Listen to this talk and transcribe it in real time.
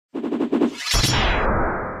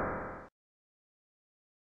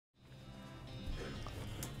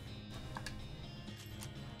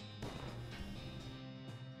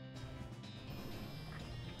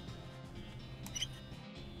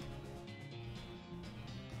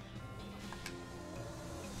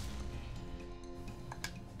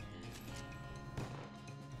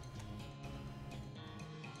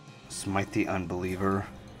Smite the unbeliever.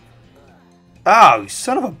 Oh, you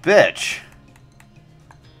son of a bitch.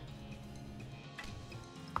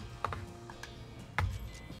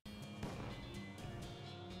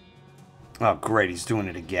 Oh, great. He's doing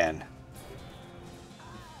it again.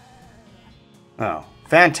 Oh,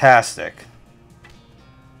 fantastic.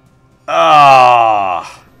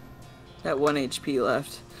 Ah. That 1 HP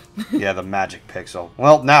left. Yeah, the magic pixel.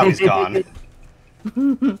 Well, now he's gone.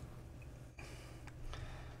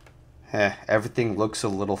 Everything looks a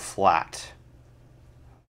little flat.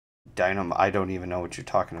 Dynam, I don't even know what you're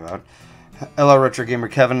talking about. Hello, Retro Gamer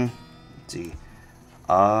Kevin. Let's see.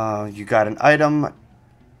 You got an item.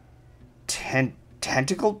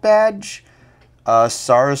 Tentacle badge.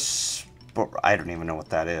 SARS. I don't even know what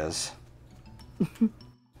that is.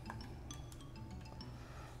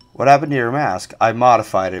 What happened to your mask? I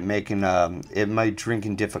modified it, making it my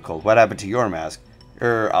drinking difficult. What happened to your mask?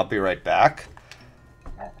 I'll be right back.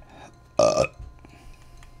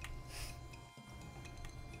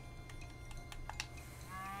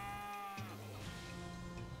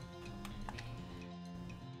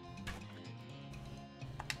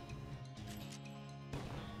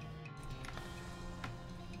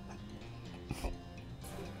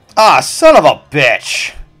 Ah, son of a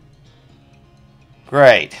bitch!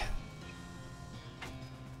 Great.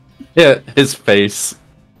 Yeah, his face.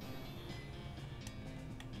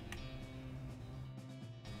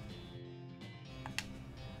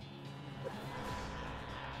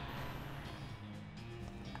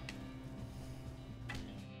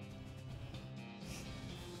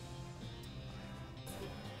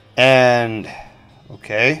 And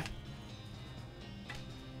okay.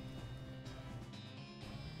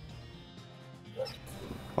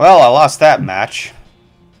 Well, I lost that match.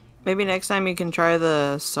 Maybe next time you can try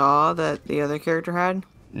the saw that the other character had?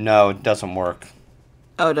 No, it doesn't work.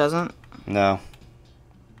 Oh, it doesn't? No.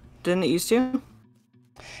 Didn't it used to?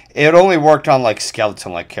 It only worked on, like,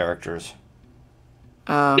 skeleton-like characters.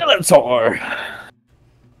 Skeletor! I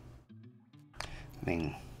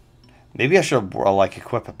mean, maybe I should, like,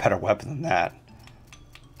 equip a better weapon than that.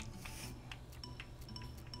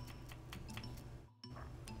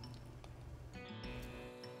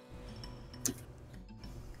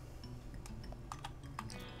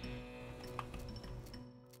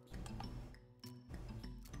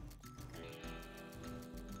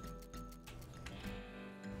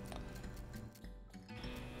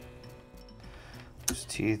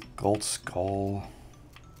 Teeth, gold skull.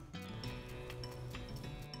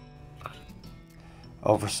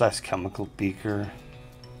 Oversized chemical beaker.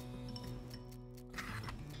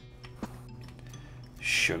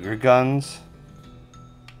 Sugar guns.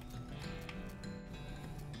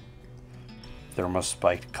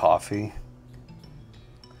 Thermospiked coffee.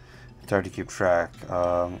 It's hard to keep track.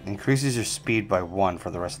 Increases your speed by 1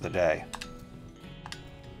 for the rest of the day.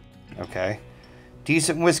 Okay.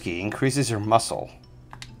 Decent whiskey. Increases your muscle.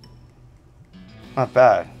 Not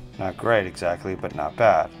bad. Not great exactly, but not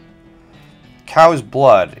bad. Cow's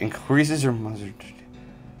blood. Increases your muscle.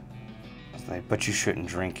 But you shouldn't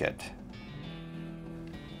drink it.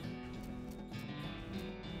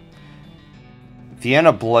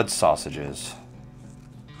 Vienna blood sausages.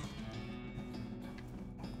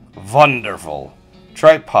 Wonderful.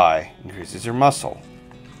 Tripe pie. Increases your muscle.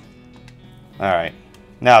 Alright.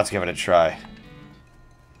 Now let's give it a try.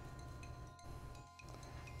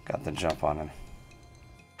 Got the jump on him.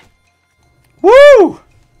 Woo!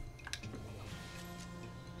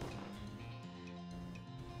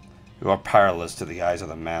 You are powerless to the eyes of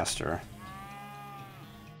the master.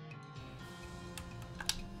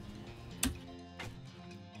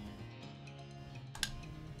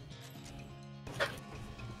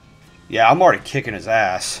 Yeah, I'm already kicking his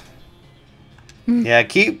ass. Yeah,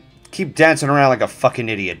 keep dancing around like a fucking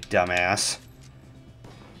idiot, dumbass.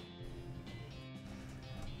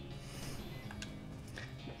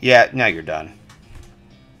 Yeah, now you're done.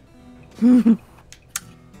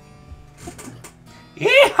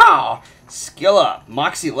 Yeehaw! Skill up.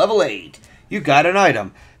 Moxie level 8. You got an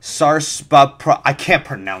item. I can't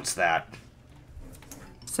pronounce that.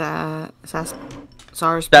 Sarsaparilla?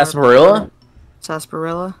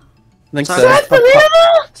 Sarsaparilla? I think so.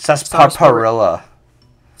 Sarsaparilla.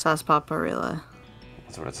 Sarsaparilla.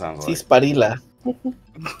 That's what it sounds like. Sarsaparilla.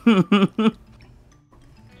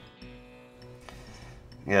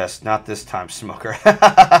 Yes, not this time, Smoker.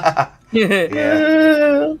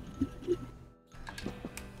 Yeah.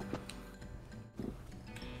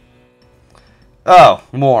 Oh,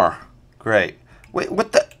 more. Great. Wait,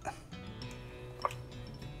 what the...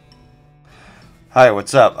 Hi,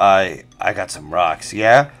 what's up? I got some rocks,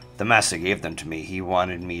 yeah? The master gave them to me. He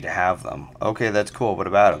wanted me to have them. Okay, that's cool. What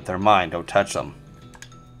about them? They're mine. Don't touch them.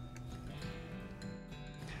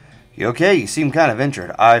 You okay? You seem kind of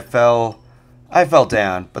injured. I fell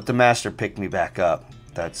down, but the master picked me back up.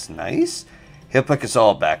 That's nice. He'll pick us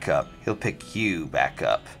all back up. He'll pick you back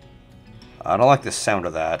up. I don't like the sound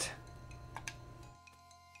of that.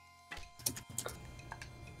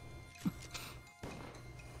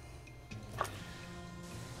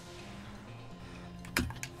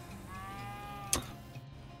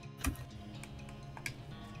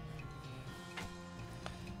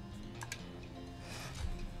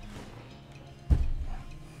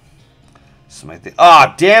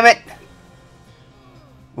 Ah, damn it!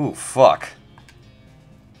 Ooh, fuck.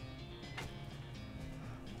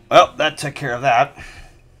 Well, that took care of that.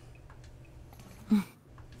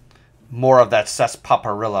 More of that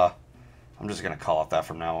sarsaparilla. I'm just gonna call it that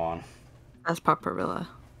from now on. Sarsaparilla.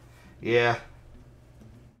 Yeah.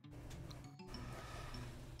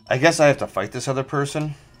 I guess I have to fight this other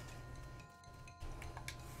person.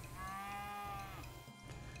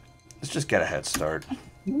 Let's just get a head start.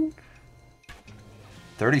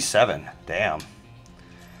 37. Damn.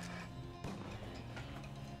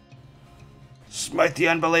 Smite the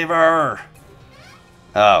unbeliever!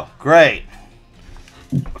 Oh, great.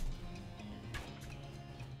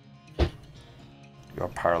 You're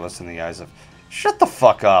powerless in the eyes of... Shut the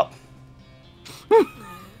fuck up.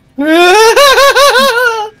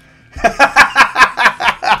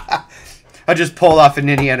 I just pulled off an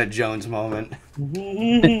Indiana Jones moment.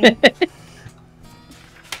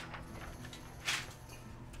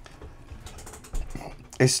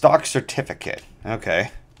 A stock certificate.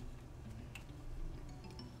 Okay.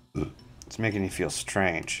 It's making you feel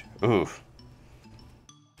strange. Ooh.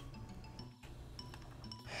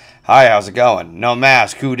 Hi, how's it going? No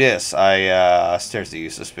mask, who dis? I stares at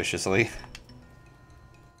you suspiciously.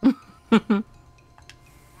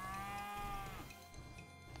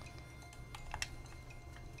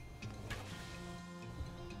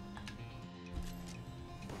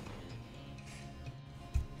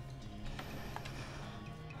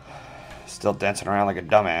 Still dancing around like a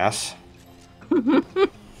dumbass. And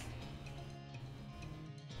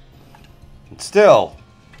still.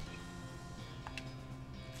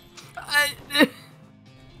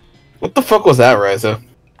 What the fuck was that, Riza?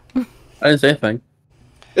 I didn't say anything.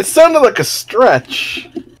 It sounded like a stretch.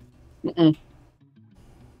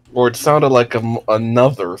 Or it sounded like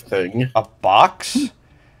another thing. A box?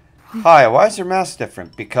 Hi, why is your mask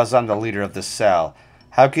different? Because I'm the leader of the cell.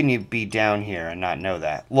 How can you be down here and not know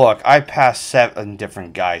that? Look, I passed 7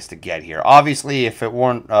 different guys to get here. Obviously, if it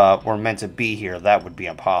weren't were meant to be here, that would be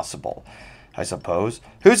impossible, I suppose.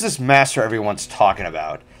 Who's this master everyone's talking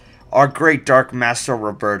about? Our great dark master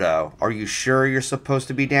Roberto. Are you sure you're supposed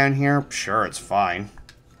to be down here? Sure, it's fine.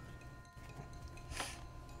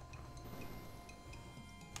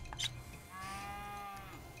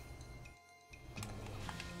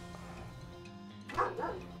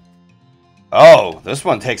 Oh, this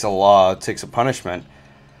one takes a punishment.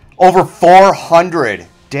 Over 400.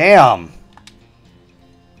 Damn.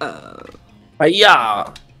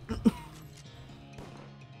 Yeah.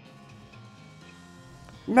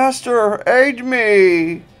 Master, aid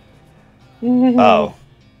me. Oh.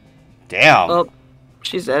 Damn. Oh,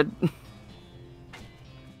 she's dead.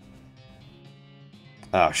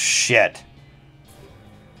 Oh, shit.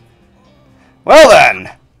 Well then.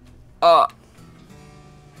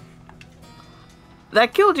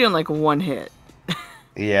 That killed you in like one hit.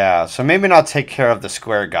 Yeah, so maybe not take care of the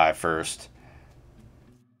square guy first.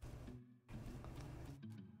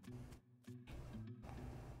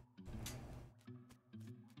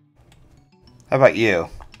 How about you?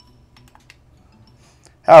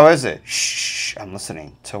 How is it? Shh, I'm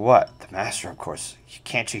listening. To what? The master, of course.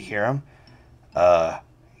 Can't you hear him?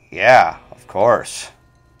 Yeah, of course.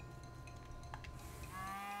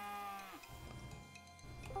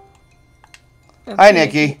 Hi,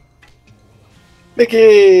 Nikki.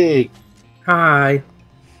 Mickey! Hi.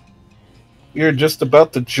 You're just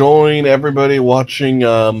about to join everybody watching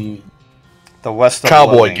The West of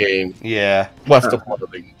Cowboy Loathing. game. Yeah. West of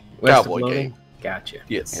Loathing. West of Cowboy Loathing? game. Gotcha.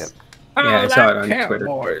 Yes. Yep. Yeah, I saw it on Twitter.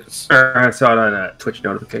 Or I saw it on Twitch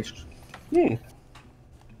notifications.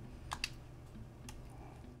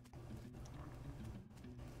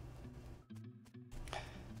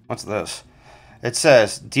 What's this? It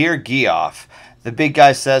says, Dear Geoff, the big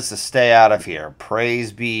guy says to stay out of here.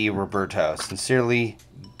 Praise be Roberto. Sincerely,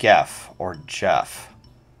 Geff or Jeff.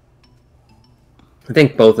 I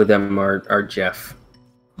think both of them are Jeff.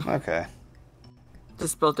 Okay.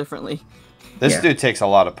 Just spelled differently. This Yeah. dude takes a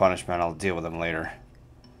lot of punishment. I'll deal with him later.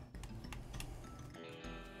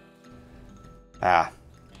 Ah.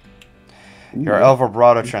 Your El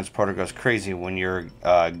Vibrato transporter goes crazy when your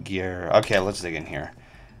gear... Okay, let's dig in here.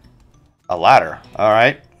 A ladder.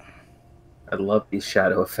 Alright. I love these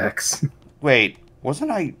shadow effects. Wait,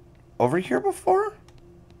 wasn't I over here before?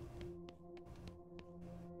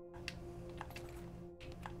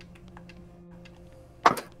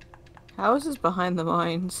 How is this behind the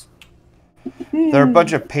mines? There are a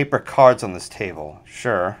bunch of paper cards on this table.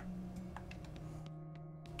 Sure.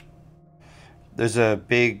 There's a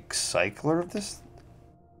big cycler of this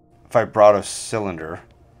vibrato cylinder.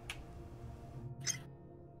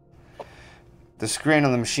 The screen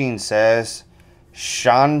on the machine says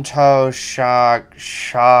Shanto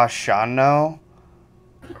Shano.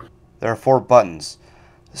 There are 4 buttons.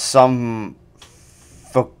 Some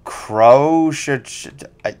Fukro should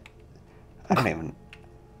I don't even.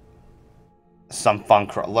 Some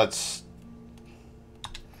funk. Let's.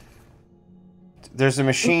 There's a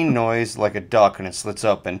machine noise like a duck and it slits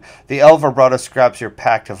open. The El Vibrato scraps your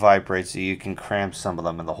pack to vibrate so you can cram some of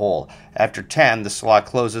them in the hole. After 10, the slot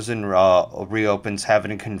closes and reopens,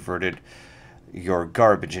 having converted your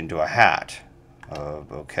garbage into a hat.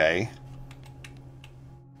 Okay.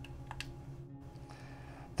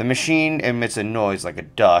 The machine emits a noise like a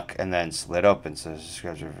duck and then slit open. So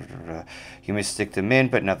you may stick them in,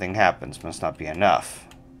 but nothing happens. Must not be enough.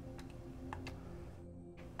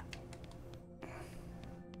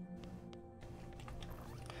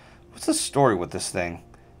 What's the story with this thing?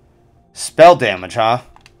 Spell damage, huh?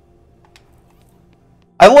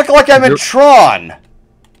 I look like I'm in Tron!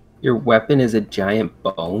 Your weapon is a giant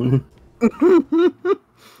bone?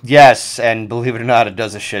 Yes, and believe it or not, it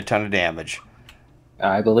does a shit ton of damage.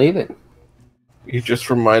 I believe it. You just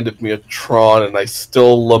reminded me of Tron, and I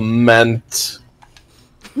still lament.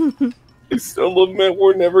 I still lament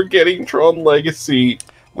we're never getting Tron Legacy.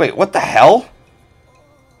 Wait, what the hell?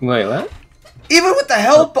 Wait, what? Even with the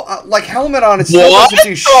helmet on, it still doesn't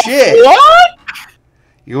do shit. What?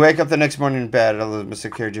 You wake up the next morning in bed. Mr.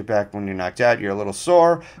 carried you back when you're knocked out. You're a little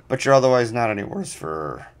sore, but you're otherwise not any worse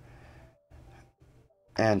for...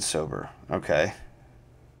 And sober. Okay.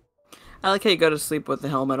 I like how you go to sleep with the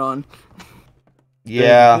helmet on.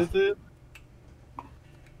 Yeah.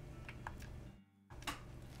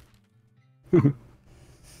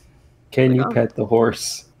 Can you pet the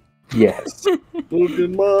horse? Yes. Look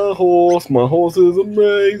at my horse. My horse is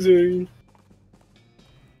amazing.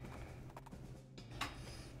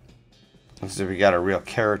 Looks like we got a real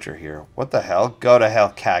character here. What the hell? Go to hell,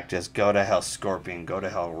 cactus. Go to hell, scorpion. Go to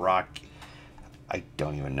hell, rock. I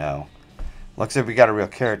don't even know. Looks like we got a real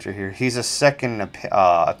character here. He's a second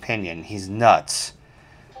opinion. He's nuts.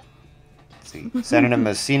 Let's see. Sending him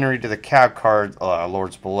a scenery to the cow card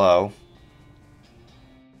lords below.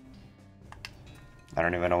 I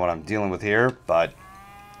don't even know what I'm dealing with here, but...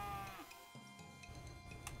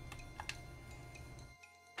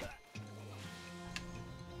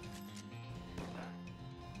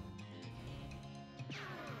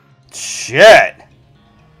 Shit!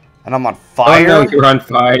 And I'm on fire? Oh no, you're on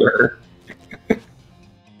fire.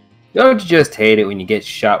 Don't you just hate it when you get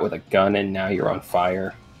shot with a gun and now you're on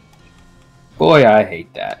fire? Boy, I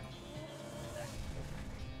hate that.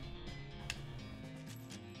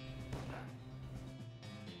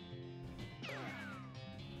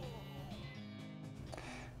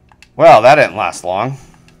 Well, that didn't last long.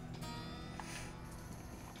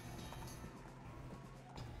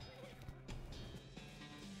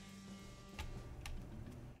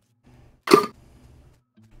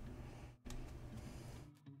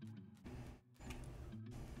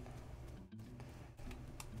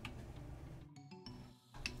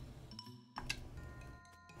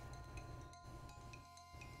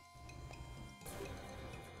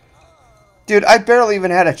 Dude, I barely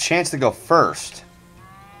even had a chance to go first.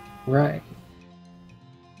 Right.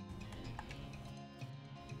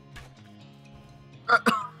 That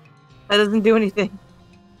doesn't do anything.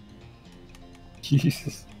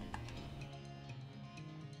 Jesus.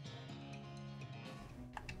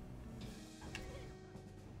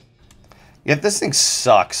 Yeah, this thing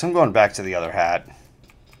sucks. I'm going back to the other hat.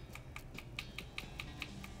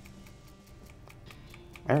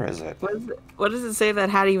 Where is it? What does it say that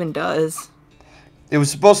hat even does? It was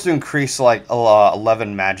supposed to increase like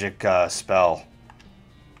 11 magic spell.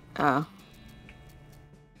 Oh.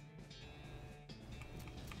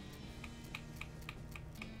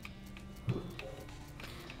 Oh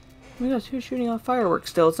my gosh, who's shooting off fireworks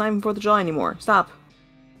still? It's not even 4th of July anymore. Stop.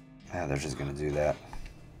 Yeah, they're just gonna do that.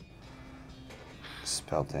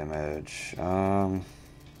 Spell damage.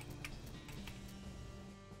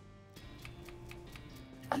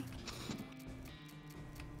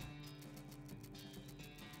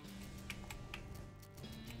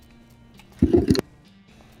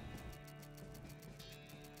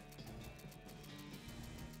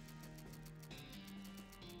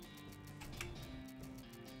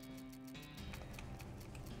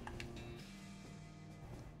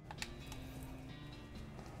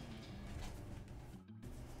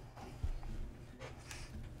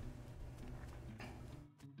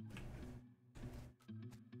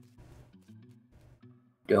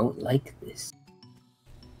 don't like this.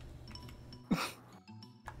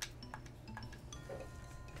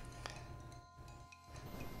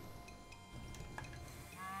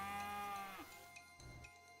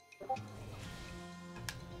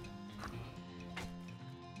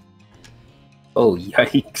 Oh,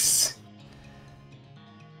 yikes.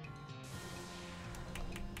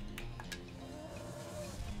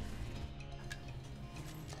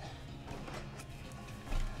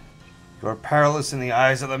 You are powerless in the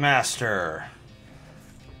eyes of the master.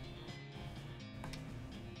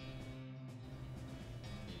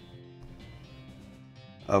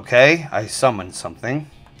 Okay, I summoned something.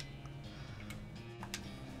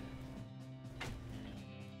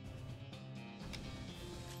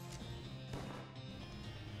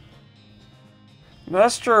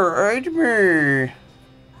 Master, aid me.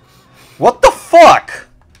 What the fuck?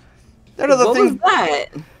 That other What was thing. that?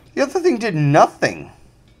 The other thing did nothing.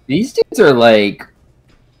 These dudes are like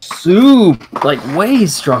way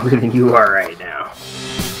stronger than you are right now.